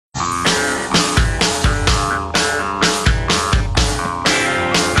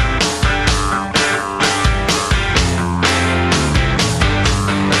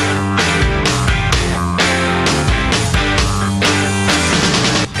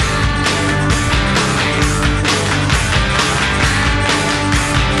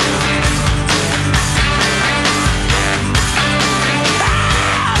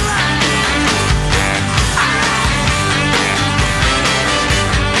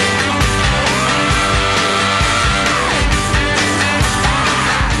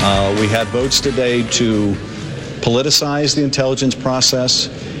We had votes today to politicize the intelligence process,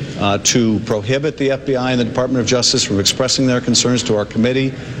 to prohibit the FBI and the Department of Justice from expressing their concerns to our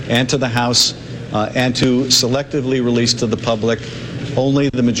committee and to the House, and to selectively release to the public only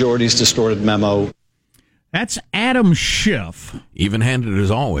the majority's distorted memo. That's Adam Schiff. Even-handed as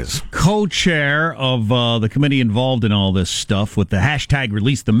always. Co-chair of the committee involved in all this stuff with the hashtag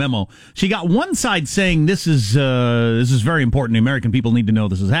Release the Memo. So you got one side saying this is very important. The American people need to know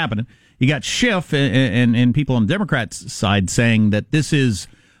this is happening. You got Schiff and people on the Democrats' side saying that this is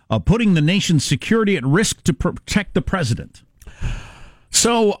putting the nation's security at risk to protect the president.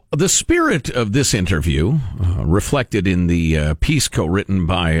 So the spirit of this interview, reflected in the piece co-written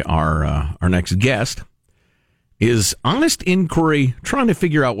by our next guest, is honest inquiry, trying to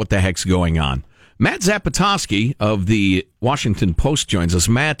figure out what the heck's going on. Matt Zapotosky of the Washington Post joins us.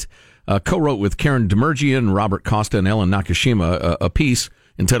 Matt co-wrote with Karen Demerjian, Robert Costa, and Ellen Nakashima a piece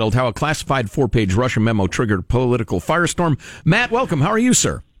entitled How a Classified 4-Page Russian Memo Triggered Political Firestorm. Matt, welcome. How are you,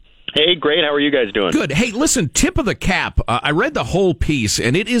 sir? Hey, great. How are you guys doing? Good. Hey, listen, tip of the cap. I read the whole piece,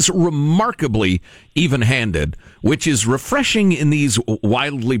 and it is remarkably even-handed, which is refreshing in these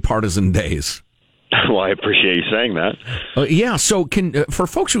wildly partisan days. Well, I appreciate you saying that. Yeah, so for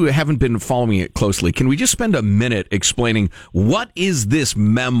folks who haven't been following it closely, can we just spend a minute explaining what is this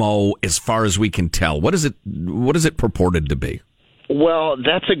memo as far as we can tell? What is it purported to be? Well,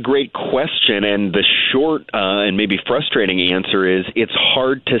 that's a great question, and the short and maybe frustrating answer is it's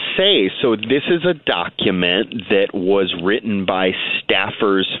hard to say. So this is a document that was written by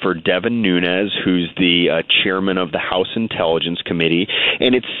staffers for Devin Nunes, who's the chairman of the House Intelligence Committee,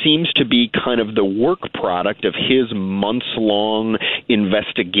 and it seems to be kind of the work product of his months-long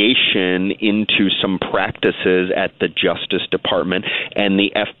investigation into some practices at the Justice Department and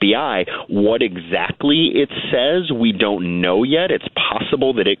the FBI. What exactly it says, we don't know yet. It's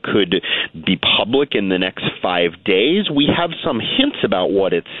possible that it could be public in the next 5 days. We have some hints about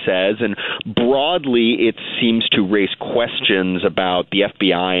what it says, and broadly it seems to raise questions about the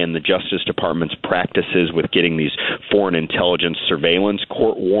FBI and the Justice Department's practices with getting these foreign intelligence surveillance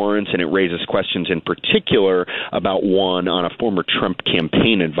court warrants, and it raises questions in particular about one on a former Trump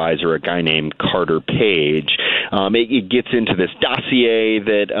campaign advisor, a guy named Carter Page. It gets into this dossier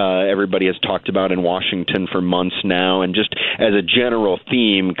that everybody has talked about in Washington for months now, and just as a general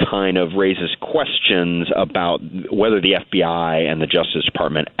theme kind of raises questions about whether the FBI and the Justice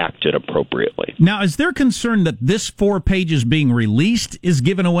Department acted appropriately. Now, is there concern that this 4 pages being released is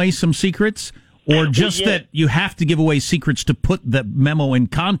giving away some secrets? Or just that you have to give away secrets to put the memo in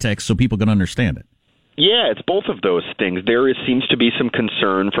context so people can understand it? Yeah, it's both of those things. There seems to be some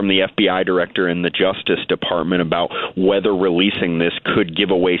concern from the FBI director and the Justice Department about whether releasing this could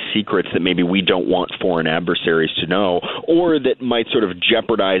give away secrets that maybe we don't want foreign adversaries to know, or that might sort of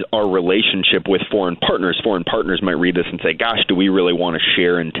jeopardize our relationship with foreign partners. Foreign partners might read this and say, gosh, do we really want to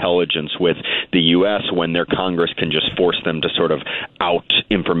share intelligence with the U.S. when their Congress can just force them to sort of out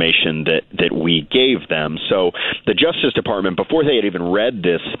information that we gave them? So the Justice Department, before they had even read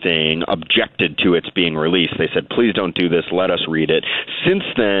this thing, objected to its being released. They said, please don't do this, let us read it. Since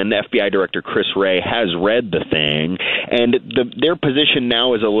then, FBI Director Chris Wray has read the thing, and their position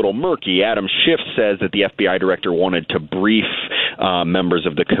now is a little murky. Adam Schiff says that the FBI Director wanted to brief members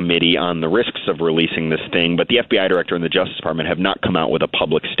of the committee on the risks of releasing this thing, but the FBI Director and the Justice Department have not come out with a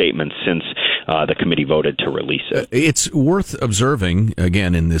public statement since the committee voted to release it. It's worth observing,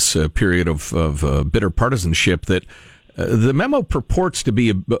 again, in this period of bitter partisanship, that the memo purports to be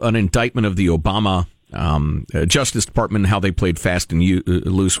an indictment of the Obama Justice Department, how they played fast and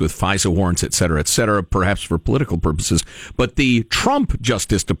loose with FISA warrants, et cetera, perhaps for political purposes. But the Trump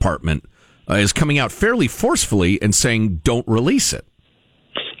Justice Department is coming out fairly forcefully and saying, don't release it.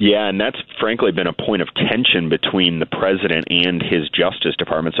 Yeah, and that's frankly been a point of tension between the president and his Justice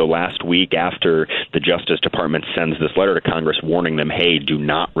Department. So last week, after the Justice Department sends this letter to Congress warning them, hey, do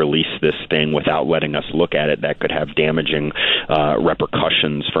not release this thing without letting us look at it, that could have damaging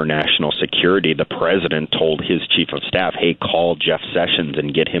repercussions for national security, the president told his chief of staff, hey, call Jeff Sessions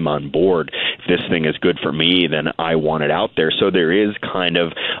and get him on board. If this thing is good for me, then I want it out there. So there is kind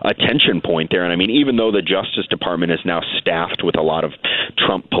of a tension point there. And I mean, even though the Justice Department is now staffed with a lot of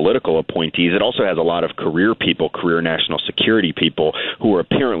Trump political appointees, it also has a lot of career people, career national security people who are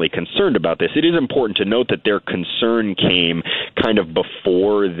apparently concerned about this. It is important to note that their concern came kind of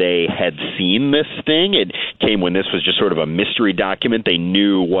before they had seen this thing. It came when this was just sort of a mystery document. They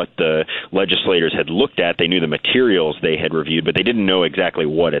knew what the legislators had looked at. They knew the materials they had reviewed, but they didn't know exactly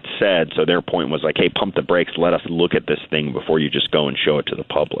what it said. So their point was like, hey, pump the brakes. Let us look at this thing before you just go and show it to the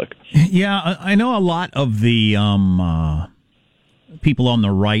public. Yeah, I know a lot of the people on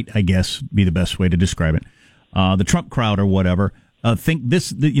the right, I guess, be the best way to describe it, the Trump crowd or whatever, think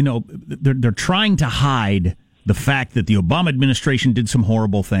they're trying to hide the fact that the Obama administration did some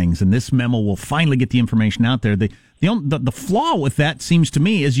horrible things, and this memo will finally get the information out there. The flaw with that seems to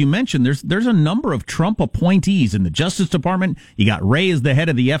me, as you mentioned, there's a number of Trump appointees in the Justice Department. You got Wray as the head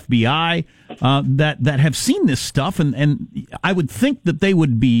of the FBI that have seen this stuff, and I would think that they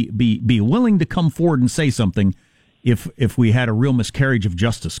would be willing to come forward and say something if we had a real miscarriage of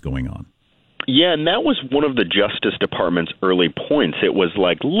justice going on. Yeah, and that was one of the Justice Department's early points. It was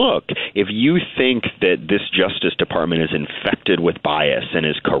like, look, if you think that this Justice Department is infected with bias and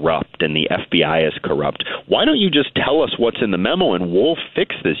is corrupt and the FBI is corrupt, why don't you just tell us what's in the memo and we'll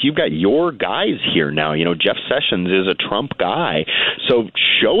fix this? You've got your guys here now. Jeff Sessions is a Trump guy. So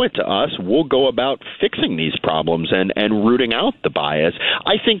show it to us. We'll go about fixing these problems and rooting out the bias.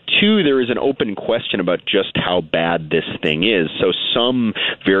 I think, too, there is an open question about just how bad this thing is. So some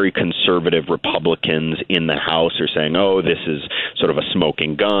very conservative Republicans in the House are saying, oh, this is sort of a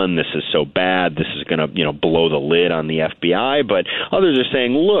smoking gun. This is so bad. This is going to, blow the lid on the FBI. But others are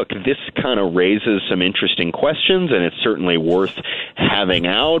saying, look, this kind of raises some interesting questions, and it's certainly worth having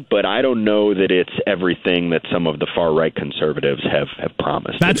out. But I don't know that it's everything that some of the far-right conservatives have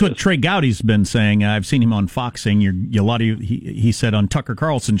promised. That's what Trey Gowdy's been saying. I've seen him on Fox saying a lot of you, he said on Tucker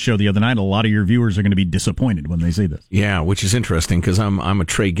Carlson's show the other night, a lot of your viewers are going to be disappointed when they see this. Yeah, which is interesting because I'm a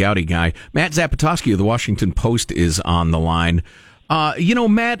Trey Gowdy guy. Matt Zapotosky of the Washington Post is on the line.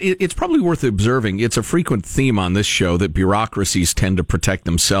 Matt, it's probably worth observing. It's a frequent theme on this show that bureaucracies tend to protect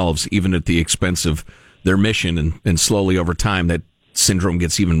themselves, even at the expense of their mission, and slowly over time that syndrome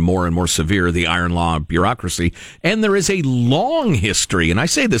gets even more and more severe, the iron law of bureaucracy. And there is a long history, and I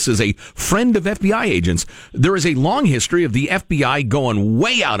say this as a friend of FBI agents, there is a long history of the FBI going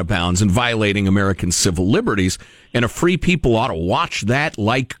way out of bounds and violating American civil liberties, and a free people ought to watch that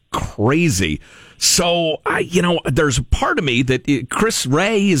like crazy. So, there's a part of me that Chris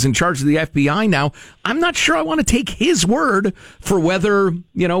Wray is in charge of the FBI now. I'm not sure I want to take his word for whether,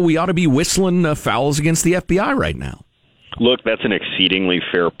 we ought to be whistling fouls against the FBI right now. Look, that's an exceedingly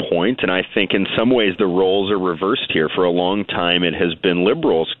fair point, and I think in some ways the roles are reversed here. For a long time, it has been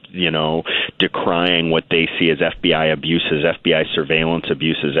liberals, decrying what they see as FBI abuses, FBI surveillance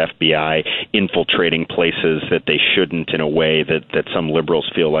abuses, FBI infiltrating places that they shouldn't in a way that some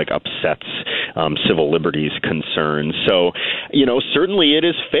liberals feel like upsets civil liberties concerns. So, certainly it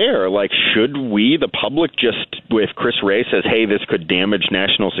is fair. Like, should we, the public, just, if Chris Wray says, hey, this could damage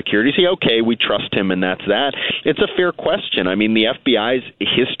national security, say, okay, we trust him and that's that. It's a fair question. I mean, the FBI's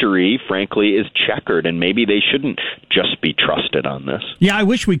history, frankly, is checkered, and maybe they shouldn't just be trusted on this. Yeah, I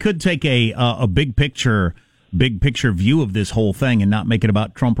wish we could take a big picture view of this whole thing and not make it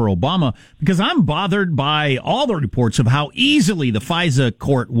about Trump or Obama, because I'm bothered by all the reports of how easily the FISA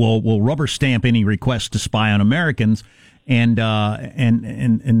court will rubber stamp any request to spy on Americans, and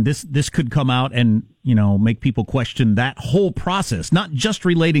this could come out and make people question that whole process, not just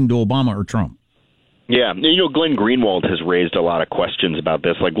relating to Obama or Trump. Yeah, Glenn Greenwald has raised a lot of questions about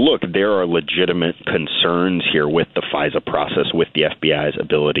this. Like, look, there are legitimate concerns here with the FISA process, with the FBI's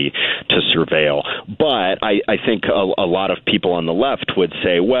ability to surveil. But I think a lot of people on the left would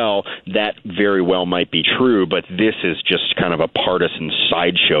say, well, that very well might be true, but this is just kind of a partisan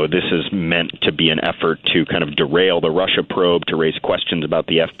sideshow. This is meant to be an effort to kind of derail the Russia probe, to raise questions about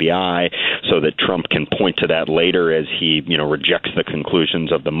the FBI, so that Trump can point to that later as he, rejects the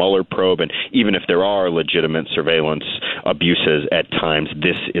conclusions of the Mueller probe. And even if there are legitimate surveillance abuses at times,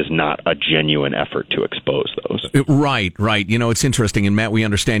 this is not a genuine effort to expose those. Right. It's interesting, and Matt, we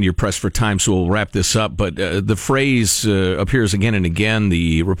understand you're pressed for time, so we'll wrap this up, but the phrase appears again and again,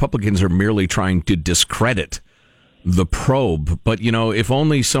 the Republicans are merely trying to discredit the probe. But, if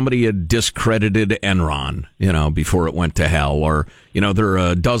only somebody had discredited Enron, before it went to hell, or, there are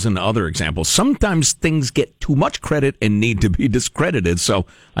a dozen other examples. Sometimes things get too much credit and need to be discredited. So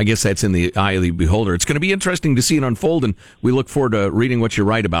I guess that's in the eye of the beholder. It's going to be interesting to see it unfold, and we look forward to reading what you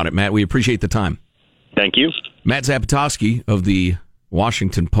write about it, Matt. We appreciate the time. Thank you. Matt Zapotosky of the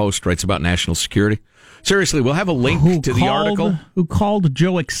Washington Post writes about national security. Seriously, we'll have a link to the article. Who called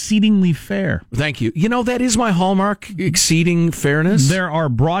Joe exceedingly fair. Thank you. That is my hallmark, exceeding fairness. There are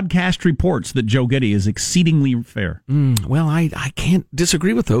broadcast reports that Joe Getty is exceedingly fair. Well, I can't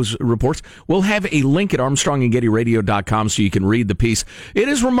disagree with those reports. We'll have a link at ArmstrongandGettyRadio.com so you can read the piece. It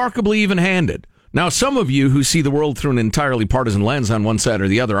is remarkably even-handed. Now, some of you who see the world through an entirely partisan lens on one side or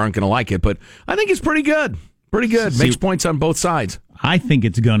the other aren't going to like it, but I think it's pretty good. Pretty good. Makes points on both sides. I think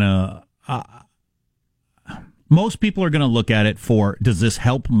it's going to... Most people are going to look at it for, does this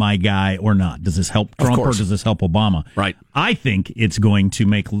help my guy or not? Does this help Trump or does this help Obama? Right. I think it's going to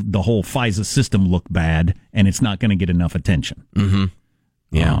make the whole FISA system look bad, and it's not going to get enough attention. Mm-hmm.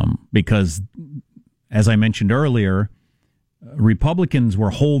 Yeah. Because, as I mentioned earlier, Republicans were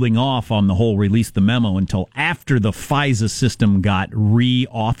holding off on the whole release the memo until after the FISA system got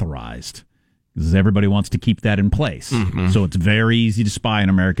reauthorized. Because everybody wants to keep that in place. Mm-hmm. So it's very easy to spy on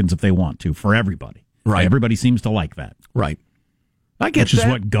Americans if they want to, for everybody. Right. Everybody seems to like that. Right. I get that. Which is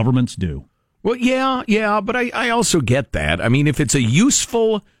what governments do. Well, yeah, but I also get that. I mean, if it's a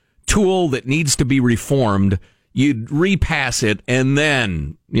useful tool that needs to be reformed, you'd repass it and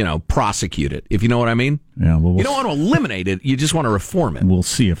then, prosecute it, if you know what I mean. Yeah, well, you don't want to eliminate it, you just want to reform it. We'll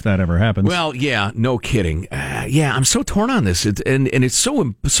see if that ever happens. Well, yeah, no kidding. I'm so torn on this, and it's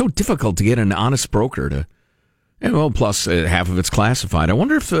so difficult to get an honest broker to. And plus half of it's classified. I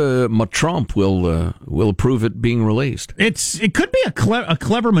wonder if Trump will approve it being released. It could be a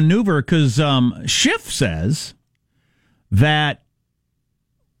clever maneuver because Schiff says that.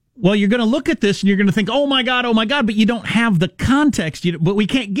 Well, you're going to look at this and you're going to think, oh my God, but you don't have the context. But we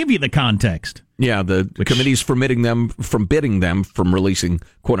can't give you the context. Yeah, the committee's forbidding them from releasing,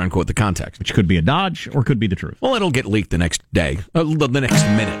 quote unquote, the context. Which could be a dodge or could be the truth. Well, it'll get leaked the next day, the next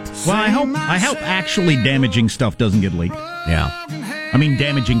minute. Well, I hope actually damaging stuff doesn't get leaked. Yeah. I mean,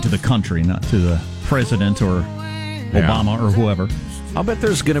 damaging to the country, not to the president or Obama or whoever. I'll bet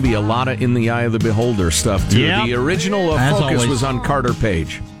there's going to be a lot of in the eye of the beholder stuff, too. Yep. The original focus was on Carter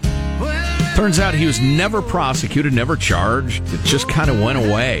Page. Turns out he was never prosecuted, never charged. It just kind of went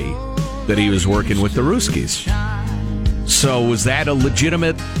away that he was working with the Ruskies. So was that a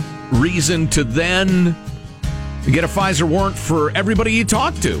legitimate reason to then get a FISA warrant for everybody he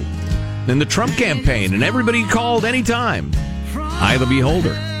talked to in the Trump campaign and everybody he called anytime? Eye of the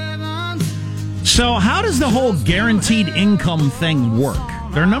beholder. So how does the whole guaranteed income thing work?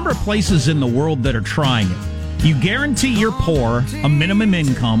 There are a number of places in the world that are trying it. You guarantee your poor a minimum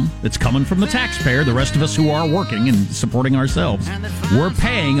income that's coming from the taxpayer, the rest of us who are working and supporting ourselves. We're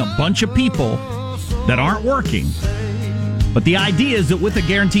paying a bunch of people that aren't working. But the idea is that with a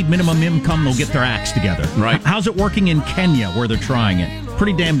guaranteed minimum income, they'll get their acts together. Right. How's it working in Kenya where they're trying it?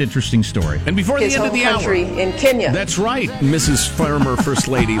 Pretty damned interesting story. And before the end of the hour, in Kenya. That's right, Mrs. Farmer, First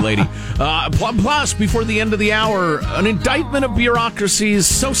Lady. Plus, before the end of the hour, an indictment of bureaucracy is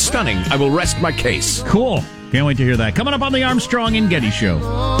so stunning, I will rest my case. Cool. Can't wait to hear that. Coming up on the Armstrong and Getty Show.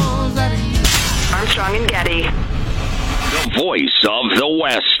 Armstrong and Getty. The voice of the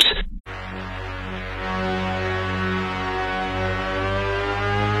West.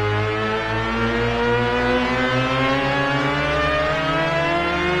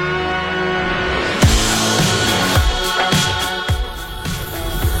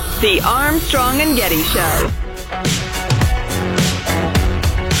 The Armstrong and Getty Show.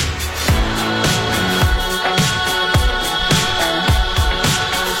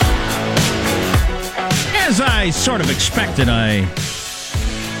 As I sort of expected, I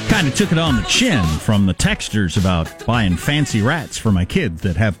kind of took it on the chin from the texters about buying fancy rats for my kids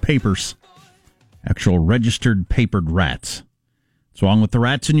that have papers. Actual registered papered rats. What's wrong with the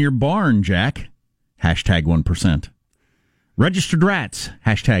rats in your barn, Jack? Hashtag 1%. Registered rats.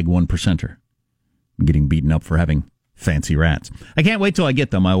 Hashtag 1%er. I'm getting beaten up for having fancy rats. I can't wait till I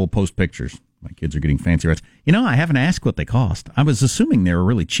get them. I will post pictures. My kids are getting fancy rats. I haven't asked what they cost. I was assuming they were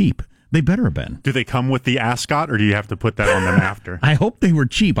really cheap. They better have been. Do they come with the ascot, or do you have to put that on them after? I hope they were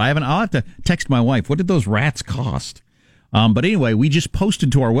cheap. I'll have to text my wife. What did those rats cost? But anyway, we just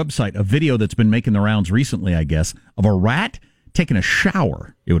posted to our website a video that's been making the rounds recently, I guess, of a rat taking a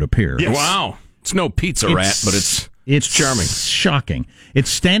shower, it would appear. Yes. Wow. It's no pizza rat, but it's charming. Shocking.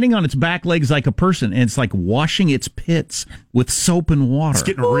 It's standing on its back legs like a person, and it's like washing its pits with soap and water. It's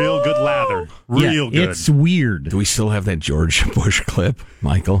getting real good lather. Real good. It's weird. Do we still have that George Bush clip,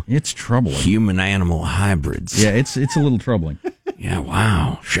 Michael? It's troubling. Human-animal hybrids. Yeah, it's a little troubling. Yeah,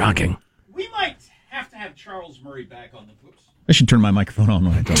 wow. Shocking. We might have to have Charles Murray back on the... Whoops. I should turn my microphone on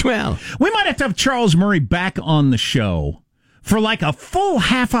when I talk. Well, we might have to have Charles Murray back on the show for like a full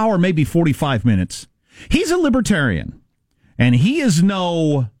half hour, maybe 45 minutes. He's a libertarian, and he is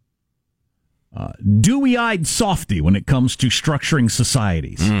no dewy-eyed softy when it comes to structuring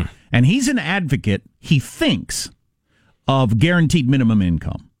societies. And he's an advocate, he thinks, of guaranteed minimum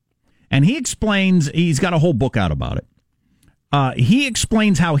income. And he explains, he's got a whole book out about it. He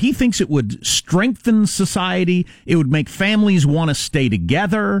explains how he thinks it would strengthen society, it would make families want to stay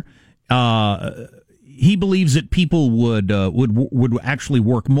together. He believes that people would actually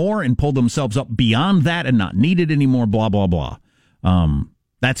work more and pull themselves up beyond that and not need it anymore, blah, blah, blah.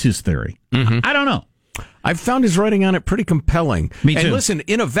 That's his theory. I don't know. I've found his writing on it pretty compelling. Me too. And listen,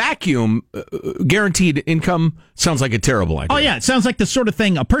 in a vacuum, guaranteed income sounds like a terrible idea. Oh, yeah. It sounds like the sort of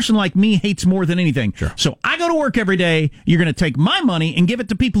thing a person like me hates more than anything. Sure. So I go to work every day. You're going to take my money and give it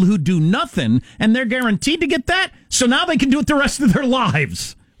to people who do nothing, and they're guaranteed to get that. So now they can do it the rest of their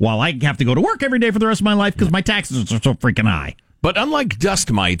lives. While I have to go to work every day for the rest of my life because my taxes are so freaking high. But unlike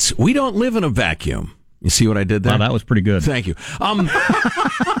dust mites, we don't live in a vacuum. You see what I did there? Wow, that was pretty good. Thank you.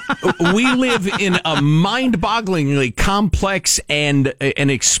 We live in a mind-bogglingly complex and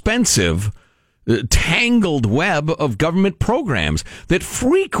expensive, tangled web of government programs that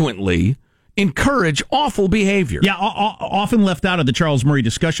frequently encourage awful behavior. Yeah, often left out of the Charles Murray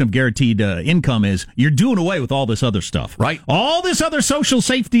discussion of guaranteed income is you're doing away with all this other stuff. Right. All this other social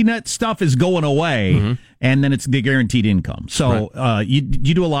safety net stuff is going away, and then it's the guaranteed income. So you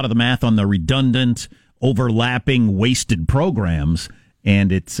do a lot of the math on the redundant, overlapping, wasted programs,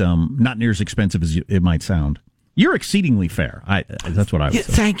 and it's not near as expensive as it might sound. You're exceedingly fair. That's what I would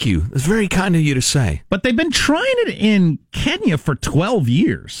say. Thank you. It's very kind of you to say. But they've been trying it in Kenya for 12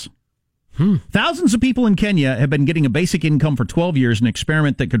 years. Thousands of people in Kenya have been getting a basic income for 12 years, an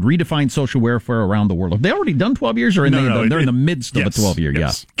experiment that could redefine social welfare around the world. Have they already done 12 years, or they're in the midst of a 12-year?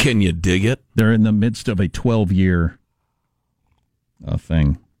 Yes. Yeah. Can you dig it? They're in the midst of a 12-year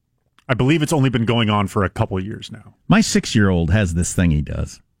thing. I believe it's only been going on for a couple of years now. My 6-year-old has this thing he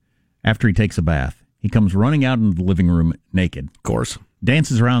does. After he takes a bath, he comes running out into the living room naked. Of course.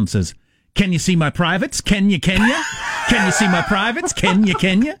 Dances around and says, "Can you see my privates? Can you, Kenya? Can you see my privates? Can you,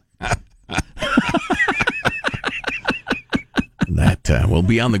 Kenya?" That will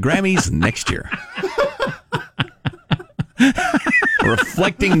be on the Grammys next year.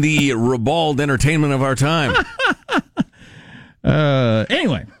 Reflecting the ribald entertainment of our time.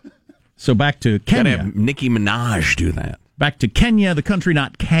 Anyway, so back to Kenya. Gotta have Nicki Minaj do that. Back to Kenya, the country,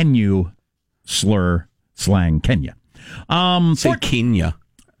 not can you slang Kenya. Say Kenya.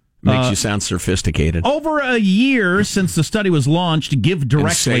 Makes you sound sophisticated. Over a year since the study was launched, Give Directly...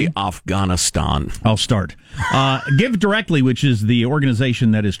 And say Afghanistan. I'll start. Give Directly, which is the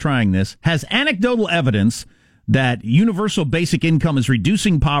organization that is trying this, has anecdotal evidence that universal basic income is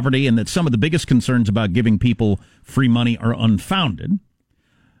reducing poverty and that some of the biggest concerns about giving people free money are unfounded.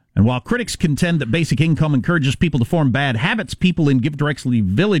 And while critics contend that basic income encourages people to form bad habits, people in Give Directly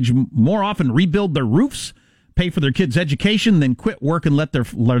Village more often rebuild their roofs, pay for their kids' education, then quit work and let their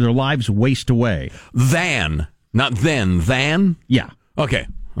lives waste away. Not then. Yeah. Okay.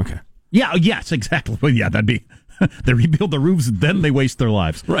 Yeah, yes, exactly. Well, yeah, that'd be... They rebuild the roofs, then they waste their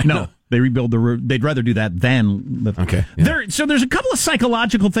lives. Right. No, they rebuild the roof. They'd rather do that than... Okay. Yeah. So there's a couple of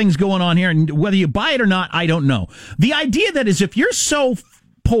psychological things going on here, and whether you buy it or not, I don't know. The idea that is if you're so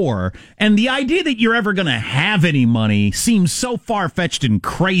poor, and the idea that you're ever going to have any money seems so far-fetched and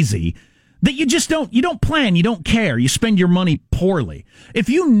crazy... that you don't plan, you don't care, you spend your money poorly. If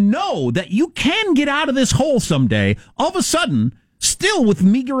you know that you can get out of this hole someday, all of a sudden, still with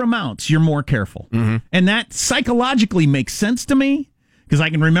meager amounts, you're more careful. Mm-hmm. And that psychologically makes sense to me, because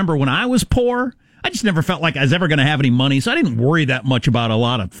I can remember when I was poor, I just never felt like I was ever going to have any money, so I didn't worry that much about a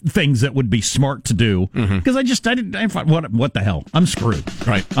lot of things that would be smart to do, because I thought, what the hell, I'm screwed.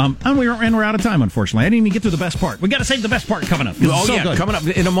 Right. And we're out of time, unfortunately. I didn't even get to the best part. We got to save the best part coming up. Good. Coming up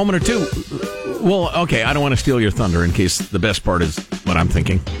in a moment or two. Well, okay, I don't want to steal your thunder in case the best part is what I'm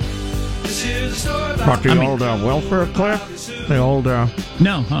thinking. What, the old welfare clip? The old...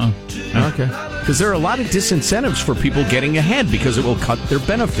 No. Okay. Because there are a lot of disincentives for people getting ahead because it will cut their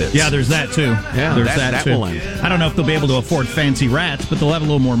benefits. Yeah, there's that too. Yeah, there's that too. will end. I don't know if they'll be able to afford fancy rats, but they'll have a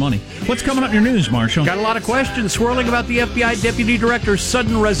little more money. What's coming up in your news, Marshall? Got a lot of questions swirling about the FBI deputy director's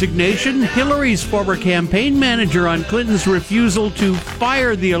sudden resignation, Hillary's former campaign manager on Clinton's refusal to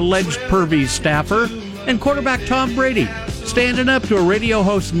fire the alleged pervy staffer, and quarterback Tom Brady standing up to a radio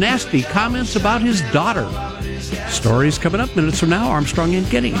host's nasty comments about his daughter. Stories coming up minutes from now. Armstrong and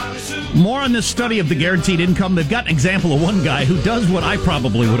Getty. More on this study of the guaranteed income. They've got an example of one guy who does what I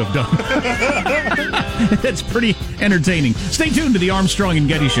probably would have done. It's pretty entertaining. Stay tuned to the Armstrong and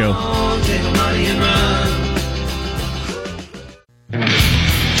Getty Show.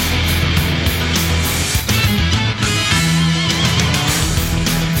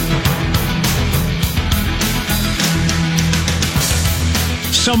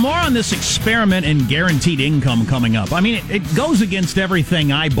 So more on this experiment in guaranteed income coming up. I mean, it goes against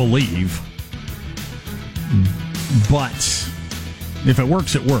everything I believe. But if it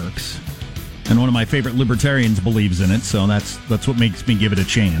works, it works. And one of my favorite libertarians believes in it, so that's what makes me give it a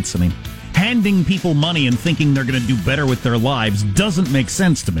chance. I mean, handing people money and thinking they're going to do better with their lives doesn't make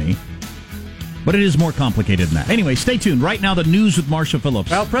sense to me. But it is more complicated than that. Anyway, stay tuned. Right now, the news with Marcia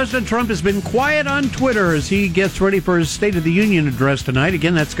Phillips. Well, President Trump has been quiet on Twitter as he gets ready for his State of the Union address tonight.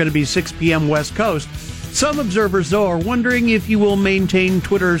 Again, that's going to be 6 p.m. West Coast. Some observers, though, are wondering if he will maintain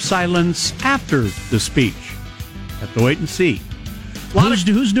Twitter silence after the speech. Have to wait and see.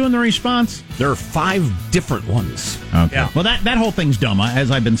 Who's doing the response? There are 5 different ones. Okay. Yeah. Well, that whole thing's dumb,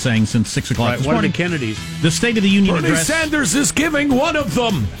 as I've been saying since 6 o'clock this One of morning. the Kennedys. The State of the Union Bernie address. Sanders is giving one of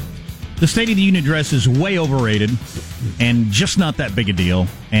them. The State of the Union address is way overrated and just not that big a deal.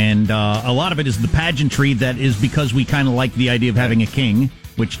 And a lot of it is the pageantry that is because we kind of like the idea of having a king,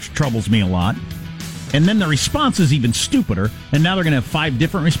 which troubles me a lot. And then the response is even stupider. And now they're going to have 5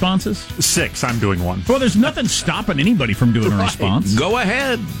 different responses? 6. I'm doing one. Well, there's nothing stopping anybody from doing a response. Go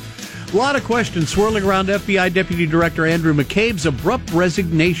ahead. A lot of questions swirling around FBI Deputy Director Andrew McCabe's abrupt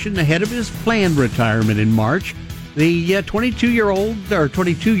resignation ahead of his planned retirement in March. The 22-year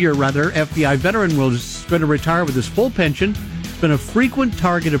FBI veteran was going to retire with his full pension. He's been a frequent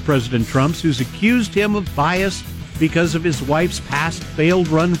target of President Trump's, who's accused him of bias because of his wife's past failed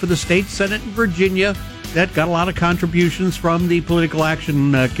run for the state Senate in Virginia. That got a lot of contributions from the Political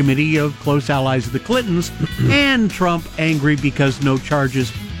Action Committee of close allies of the Clintons, and Trump angry because no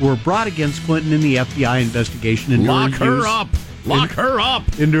charges were brought against Clinton in the FBI investigation. Into Lock her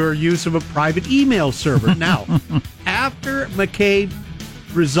up into her use of a private email server. Now, after McCabe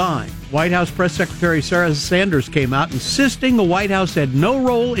resigned, White House Press Secretary Sarah Sanders came out insisting the White House had no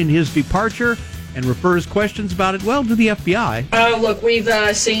role in his departure and refers questions about it, well, to the FBI. Look, we've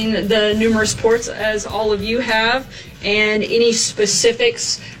seen the numerous reports, as all of you have, and any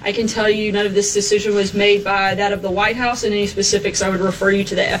specifics, I can tell you none of this decision was made by that of the White House, and any specifics, I would refer you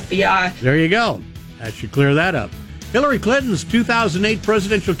to the FBI. There you go. That should clear that up. Hillary Clinton's 2008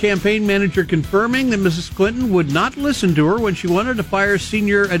 presidential campaign manager confirming that Mrs. Clinton would not listen to her when she wanted to fire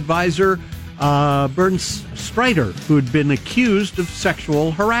senior advisor Bernd Streiter, who had been accused of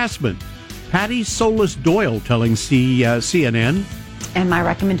sexual harassment. Patty Solis Doyle telling CNN. And my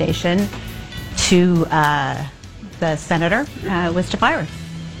recommendation to the senator was to fire her.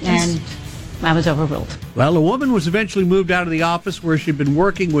 And I was overruled. Well, a woman was eventually moved out of the office where she'd been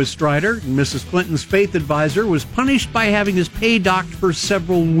working with Streiter. Mrs. Clinton's faith advisor was punished by having his pay docked for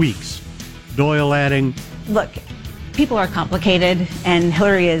several weeks. Doyle adding, look, people are complicated, and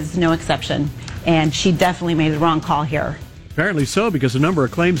Hillary is no exception. And she definitely made the wrong call here. Apparently so, because a number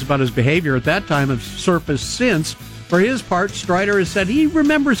of claims about his behavior at that time have surfaced since. For his part, Streiter has said he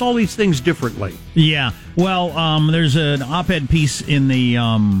remembers all these things differently. Yeah. Well, there's an op-ed piece in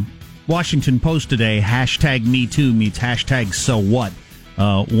the Washington Post today, #MeToo meets #SoWhat.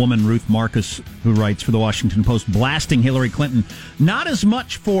 Woman Ruth Marcus, who writes for the Washington Post, blasting Hillary Clinton. Not as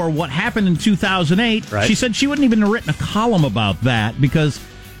much for what happened in 2008. Right. She said she wouldn't even have written a column about that because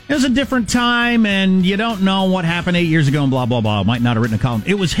it was a different time, and you don't know what happened 8 years ago, and blah, blah, blah. Might not have written a column.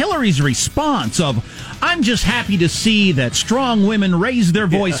 It was Hillary's response of, I'm just happy to see that strong women raise their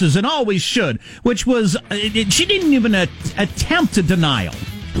voices and always should, which was, she didn't even attempt a denial.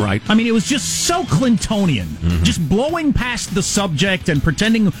 Right. I mean, it was just so Clintonian, just blowing past the subject and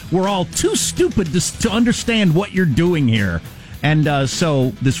pretending we're all too stupid to understand what you're doing here. And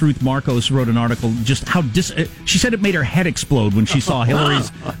so this Ruth Marcos wrote an article just how she said it made her head explode when she saw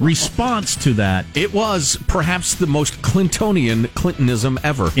Hillary's response to that. It was perhaps the most Clintonism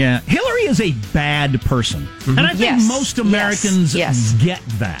ever. Yeah, Hillary is a bad person. And I think most Americans get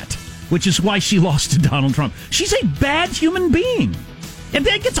that, which is why she lost to Donald Trump. She's a bad human being. And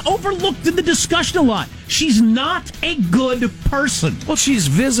that gets overlooked in the discussion a lot. She's not a good person. Well, she's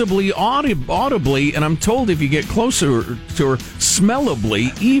visibly, audibly, and I'm told if you get closer to her,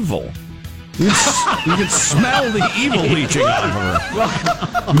 smellably evil. You can smell the evil leaching out of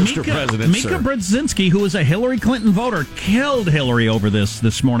her. Mr. President, Mika Brzezinski, who was a Hillary Clinton voter, killed Hillary over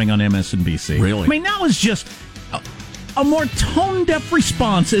this morning on MSNBC. Really? I mean, that was just a more tone-deaf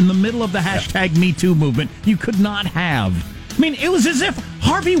response in the middle of the #MeToo movement you could not have. I mean, it was as if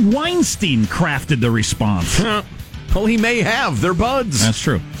Harvey Weinstein crafted the response. Well, he may have. They're buds. That's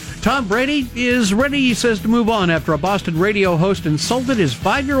true. Tom Brady is ready, he says, to move on after a Boston radio host insulted his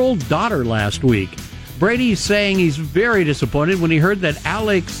 5-year-old daughter last week. Brady's saying he's very disappointed when he heard that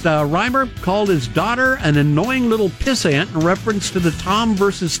Alex Reimer called his daughter an annoying little pissant in reference to the Tom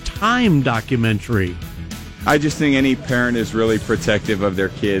versus Time documentary. I just think any parent is really protective of their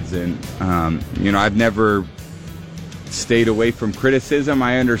kids, and, I've never stayed away from criticism.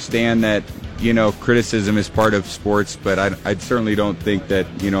 I understand that, criticism is part of sports, but I certainly don't think that,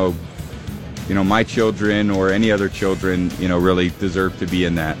 my children or any other children, really deserve to be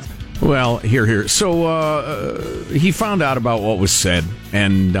in that. Well, here. So he found out about what was said,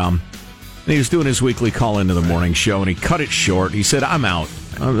 and And he was doing his weekly call into the morning show, and he cut it short. He said, "I'm out.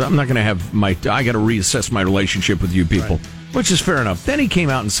 I'm not going to have I got to reassess my relationship with you people," which is fair enough. Then he came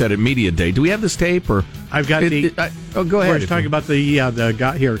out and said at Media Day, "Do we have this tape?" Or I've got go ahead. We're talking about the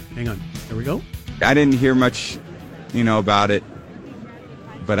guy here. Hang on. There we go. I didn't hear much, about it,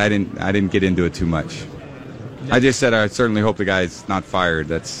 but I didn't get into it too much. I just said I certainly hope the guy's not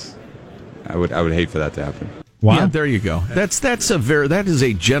fired. I would hate for that to happen. Wow. Yeah, there you go. That is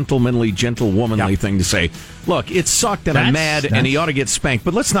a gentlemanly, gentlewomanly thing to say. Look, it sucked and I'm mad and he ought to get spanked,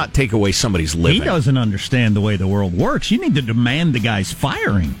 but let's not take away somebody's living. He doesn't understand the way the world works. You need to demand the guy's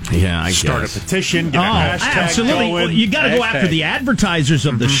firing. Yeah, I Start guess. a petition, get a hashtag absolutely. going. Well, you got to go after the advertisers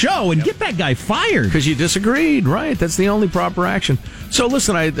of the show and get that guy fired. Because you disagreed, right? That's the only proper action. So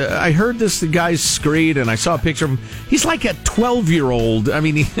listen, I heard the guy's screed and I saw a picture of him. He's like a 12-year-old. I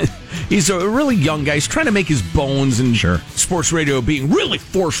mean, he's a really young guy. He's trying to make his bones in sports radio being really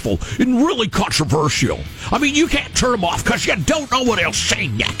forceful and really controversial. I mean, you can't turn him off because you don't know what he'll say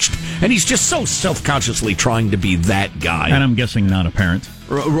next. And he's just so self-consciously trying to be that guy. And I'm guessing not a parent.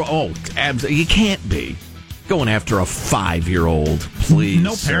 He can't be. Going after a 5-year-old, please.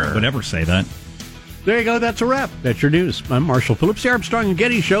 No parent would ever say that. There you go. That's a wrap. That's your news. I'm Marshall Phillips, the Armstrong and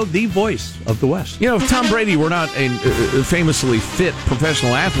Getty Show, the voice of the West. If Tom Brady were not a famously fit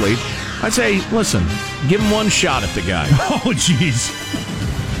professional athlete, I'd say, listen, give him one shot at the guy. Oh, jeez.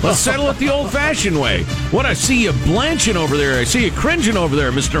 Let's settle it the old-fashioned way. What, I see you blanching over there. I see you cringing over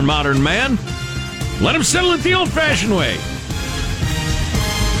there, Mr. Modern Man. Let him settle it the old-fashioned way.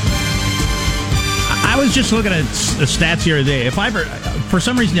 I was just looking at stats here today. If I ever, for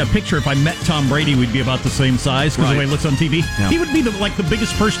some reason, I picture if I met Tom Brady, we'd be about the same size because the way he looks on TV. Yeah. He would be the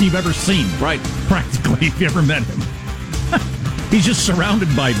biggest person you've ever seen. Right. Practically, if you ever met him. He's just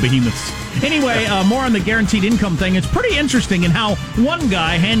surrounded by behemoths. Anyway, more on the guaranteed income thing. It's pretty interesting in how one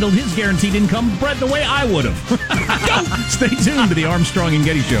guy handled his guaranteed income the way I would have. Stay tuned to the Armstrong and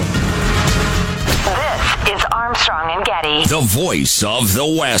Getty Show. This is Armstrong and Getty, the voice of the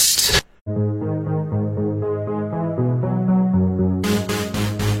West.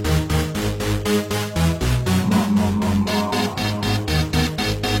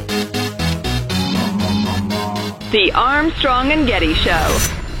 The Armstrong and Getty Show.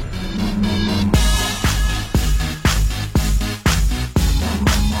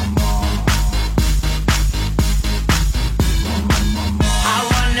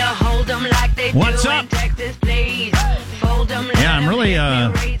 What's up? Yeah, I'm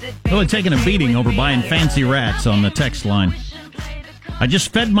really taking a beating over buying fancy rats on the text line. I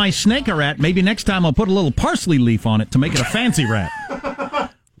just fed my snake a rat. Maybe next time I'll put a little parsley leaf on it to make it a fancy rat.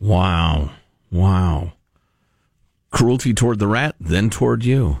 Wow. Cruelty toward the rat, then toward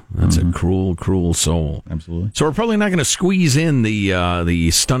you. That's a cruel, cruel soul. Absolutely. So we're probably not going to squeeze in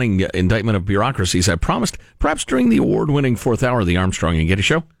the stunning indictment of bureaucracies I promised, perhaps during the award-winning fourth hour of the Armstrong and Getty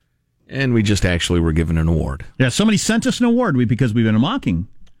Show. And we just actually were given an award. Yeah, somebody sent us an award because we've been mocking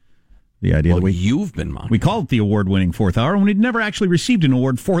the idea that you've been mocking. We called it the award-winning fourth hour, and we'd never actually received an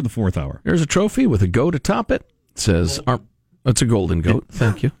award for the fourth hour. There's a trophy with a goat atop it. It says, it's a golden goat.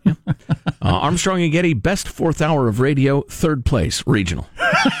 Thank you. Yeah. Armstrong and Getty, best fourth hour of radio, third place, regional.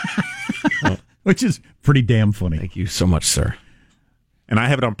 Which is pretty damn funny. Thank you so much, sir. And I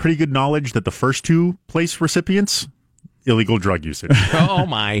have it on pretty good knowledge that the first two place recipients, illegal drug usage. Oh,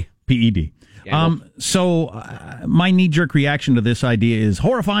 my. PED. Yeah, my knee-jerk reaction to this idea is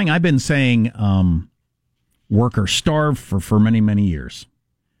horrifying. I've been saying worker starve for many, many years.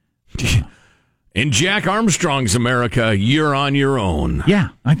 In Jack Armstrong's America, you're on your own. Yeah,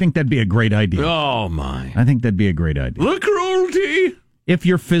 I think that'd be a great idea. Oh, my. I think that'd be a great idea. The cruelty! If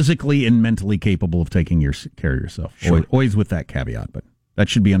you're physically and mentally capable of taking care of yourself. Sure. Always with that caveat, but that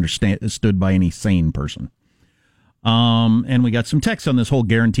should be understood by any sane person. And we got some text on this whole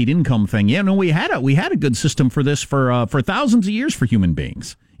guaranteed income thing. Yeah, no, we had a good system for this for thousands of years for human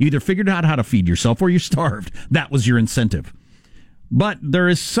beings. You either figured out how to feed yourself or you starved. That was your incentive. But there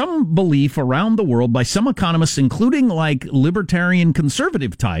is some belief around the world by some economists, including like libertarian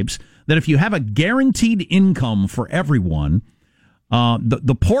conservative types, that if you have a guaranteed income for everyone,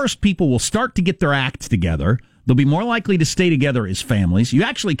 the poorest people will start to get their act together. They'll be more likely to stay together as families. You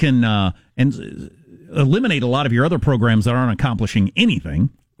actually can eliminate a lot of your other programs that aren't accomplishing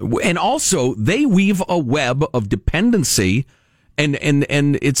anything. And also, they weave a web of dependency, and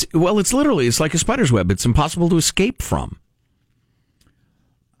it's like a spider's web. It's impossible to escape from.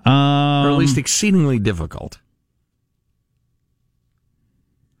 Or at least exceedingly difficult.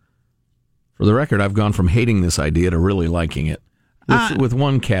 For the record, I've gone from hating this idea to really liking it, with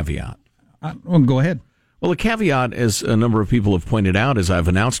one caveat. Well, go ahead. Well, the caveat, as a number of people have pointed out, as I've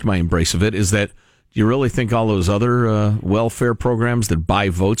announced my embrace of it, is that do you really think all those other welfare programs that buy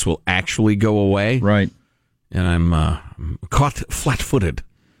votes will actually go away? Right. And I'm caught flat-footed.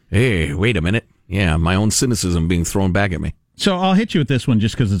 Hey, wait a minute. Yeah, my own cynicism being thrown back at me. So I'll hit you with this one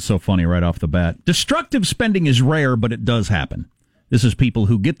just because it's so funny right off the bat. Destructive spending is rare, but it does happen. This is people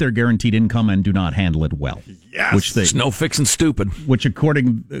who get their guaranteed income and do not handle it well. Yes. It's no fixing stupid. Which,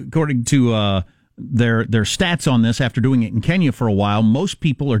 according to their stats on this, after doing it in Kenya for a while, most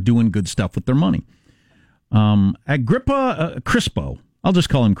people are doing good stuff with their money. Agrippa Crispo, I'll just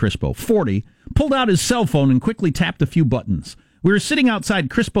call him Crispo, 40, pulled out his cell phone and quickly tapped a few buttons. We were sitting outside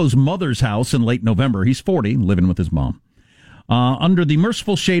Crispo's mother's house in late November. He's 40, living with his mom. Under the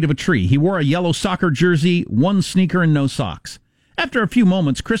merciful shade of a tree. He wore a yellow soccer jersey, one sneaker, and no socks. After a few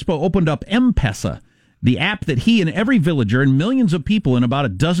moments, Crispo opened up M-Pesa, the app that he and every villager and millions of people in about a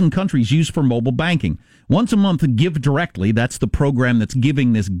dozen countries use for mobile banking. Once a month, Give Directly, that's the program that's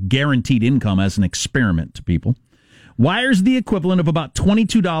giving this guaranteed income as an experiment to people, wires the equivalent of about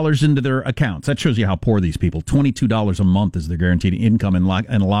 $22 into their accounts. That shows you how poor these people. $22 a month is their guaranteed income, and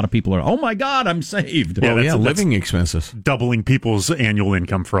a lot of people are, oh my God, I'm saved. Yeah, that's living expenses. Doubling people's annual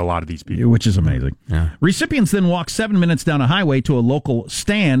income for a lot of these people. Which is amazing. Yeah. Recipients then walk 7 minutes down a highway to a local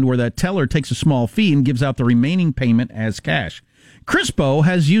stand where that teller takes a small fee and gives out the remaining payment as cash. Crispo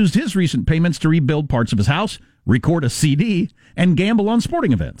has used his recent payments to rebuild parts of his house, record a CD, and gamble on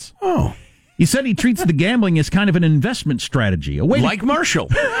sporting events. Oh. He said he treats the gambling as kind of an investment strategy. Like Marshall.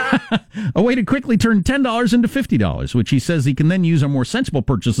 A way to quickly turn $10 into $50, which he says he can then use on more sensible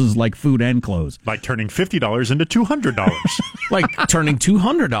purchases like food and clothes. Like turning $50 into $200. Like turning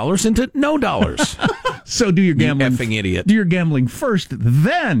 $200 into no dollars. So do your gambling. You effing idiot. Do your gambling first,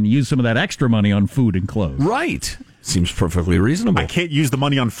 then use some of that extra money on food and clothes. Right. Seems perfectly reasonable. I can't use the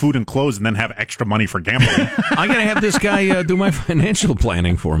money on food and clothes and then have extra money for gambling. I got to have this guy do my financial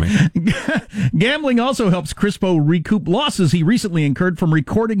planning for me. Gambling also helps Crispo recoup losses he recently incurred from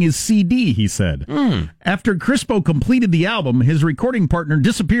recording his CD, he said. After Crispo completed the album, his recording partner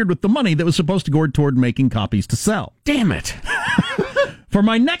disappeared with the money that was supposed to go toward making copies to sell. Damn it. For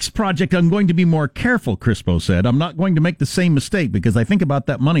my next project, I'm going to be more careful, Crispo said. I'm not going to make the same mistake because I think about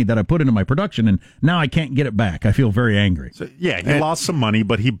that money that I put into my production, and now I can't get it back. I feel very angry. So, yeah, he lost some money,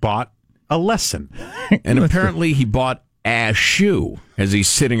 but he bought a lesson. And apparently he bought a shoe as he's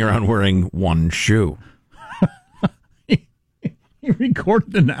sitting around wearing one shoe. He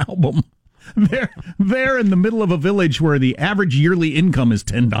recorded an album there in the middle of a village where the average yearly income is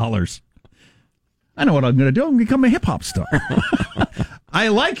 $10. I know what I'm going to do. I'm going to become a hip-hop star. I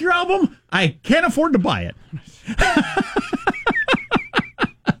like your album. I can't afford to buy it.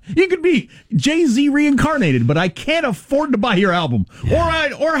 You could be Jay-Z reincarnated, but I can't afford to buy your album,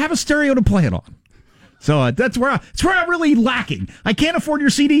 or have a stereo to play it on. So that's where I'm really lacking. I can't afford your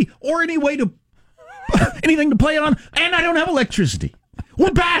CD or anything to play it on, and I don't have electricity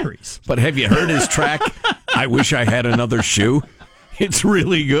or batteries. But have you heard his track? I Wish I Had Another Shoe. It's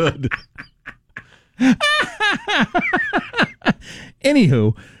really good.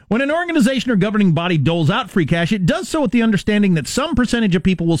 Anywho, when an organization or governing body doles out free cash, it does so with the understanding that some percentage of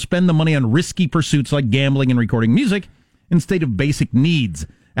people will spend the money on risky pursuits like gambling and recording music instead of basic needs.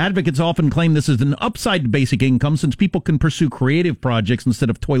 Advocates often claim this is an upside to basic income since people can pursue creative projects instead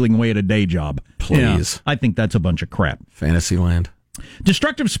of toiling away at a day job. Please. Yeah, I think that's a bunch of crap. Fantasyland.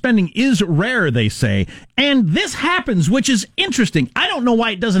 Destructive spending is rare, they say, and this happens, which is interesting. I don't know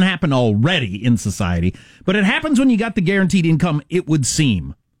why it doesn't happen already in society, but it happens when you got the guaranteed income, it would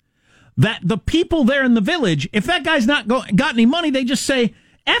seem. That the people there in the village, if that guy's not got any money, they just say,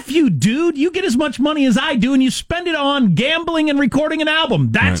 F you, dude, you get as much money as I do, and you spend it on gambling and recording an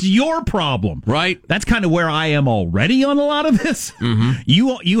album. That's your problem. Right. That's kind of where I am already on a lot of this. Mm-hmm.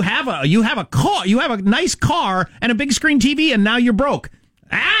 You have a car, you have a nice car and a big screen TV, and now you're broke.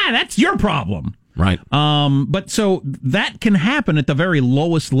 That's your problem. Right. But so that can happen at the very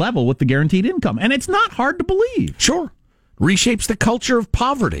lowest level with the guaranteed income, and it's not hard to believe. Sure. Reshapes the culture of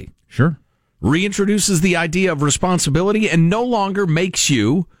poverty. Sure. Reintroduces the idea of responsibility and no longer makes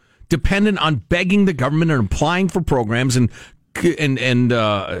you dependent on begging the government and applying for programs and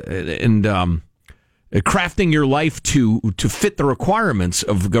crafting your life to fit the requirements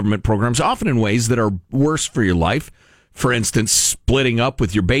of government programs, often in ways that are worse for your life. For instance, splitting up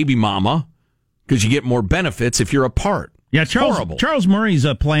with your baby mama because you get more benefits if you're apart. Yeah, Charles Murray's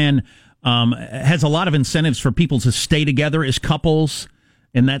plan has a lot of incentives for people to stay together as couples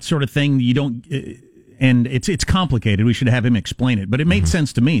and that sort of thing. You don't and it's complicated. We should have him explain it, but it made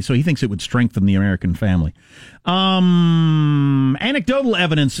sense to me. So he thinks it would strengthen the American family. Anecdotal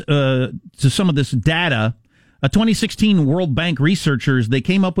evidence to some of this data. A 2016 World Bank researchers, they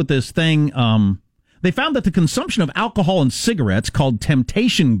came up with this thing. They found that the consumption of alcohol and cigarettes, called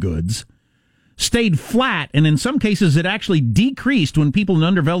temptation goods, stayed flat, and in some cases it actually decreased when people in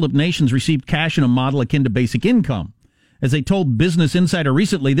underdeveloped nations received cash in a model akin to basic income. As they told Business Insider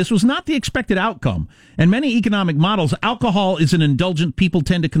recently, this was not the expected outcome. In many economic models, alcohol is an indulgent people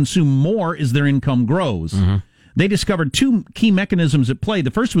tend to consume more as their income grows. Mm-hmm. They discovered two key mechanisms at play.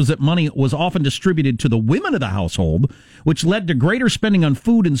 The first was that money was often distributed to the women of the household, which led to greater spending on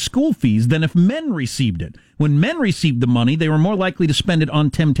food and school fees than if men received it. When men received the money, they were more likely to spend it on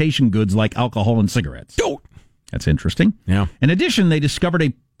temptation goods like alcohol and cigarettes. Oh, that's interesting. Yeah. In addition, they discovered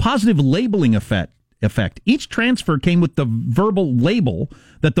a positive labeling effect. Each transfer came with the verbal label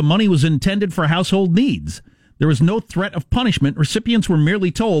that the money was intended for household needs. There was no threat of punishment. Recipients were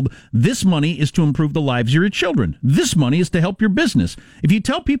merely told, this money is to improve the lives of your children. This money is to help your business. If you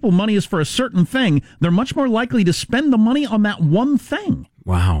tell people money is for a certain thing, they're much more likely to spend the money on that one thing.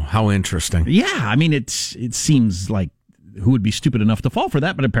 Wow, how interesting. Yeah, I mean, it seems like who would be stupid enough to fall for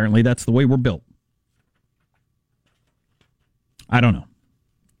that, but apparently that's the way we're built. I don't know.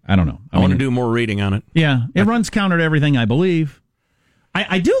 I want to do more reading on it. Yeah, it runs counter to everything I believe.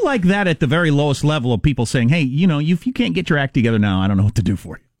 I do like that at the very lowest level of people saying, hey, if you can't get your act together now, I don't know what to do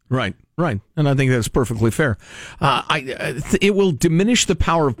for you. Right. And I think that's perfectly fair. It will diminish the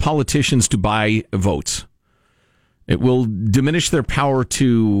power of politicians to buy votes. It will diminish their power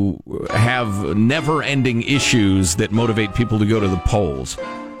to have never-ending issues that motivate people to go to the polls.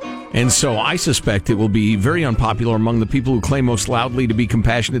 And so I suspect it will be very unpopular among the people who claim most loudly to be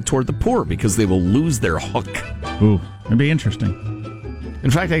compassionate toward the poor because they will lose their hook. Ooh, it'd be interesting. In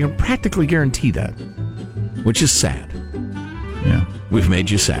fact, I can practically guarantee that, which is sad. Yeah. We've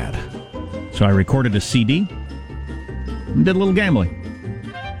made you sad. So I recorded a CD and did a little gambling.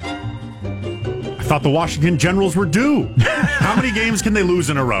 I thought the Washington Generals were due. How many games can they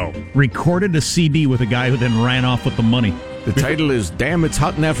lose in a row? Recorded a CD with a guy who then ran off with the money. The title is Damn, It's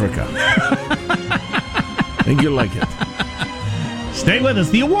Hot in Africa. I think you'll like it. Stay with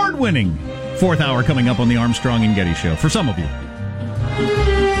us. The award-winning fourth hour coming up on the Armstrong and Getty Show. For some of you.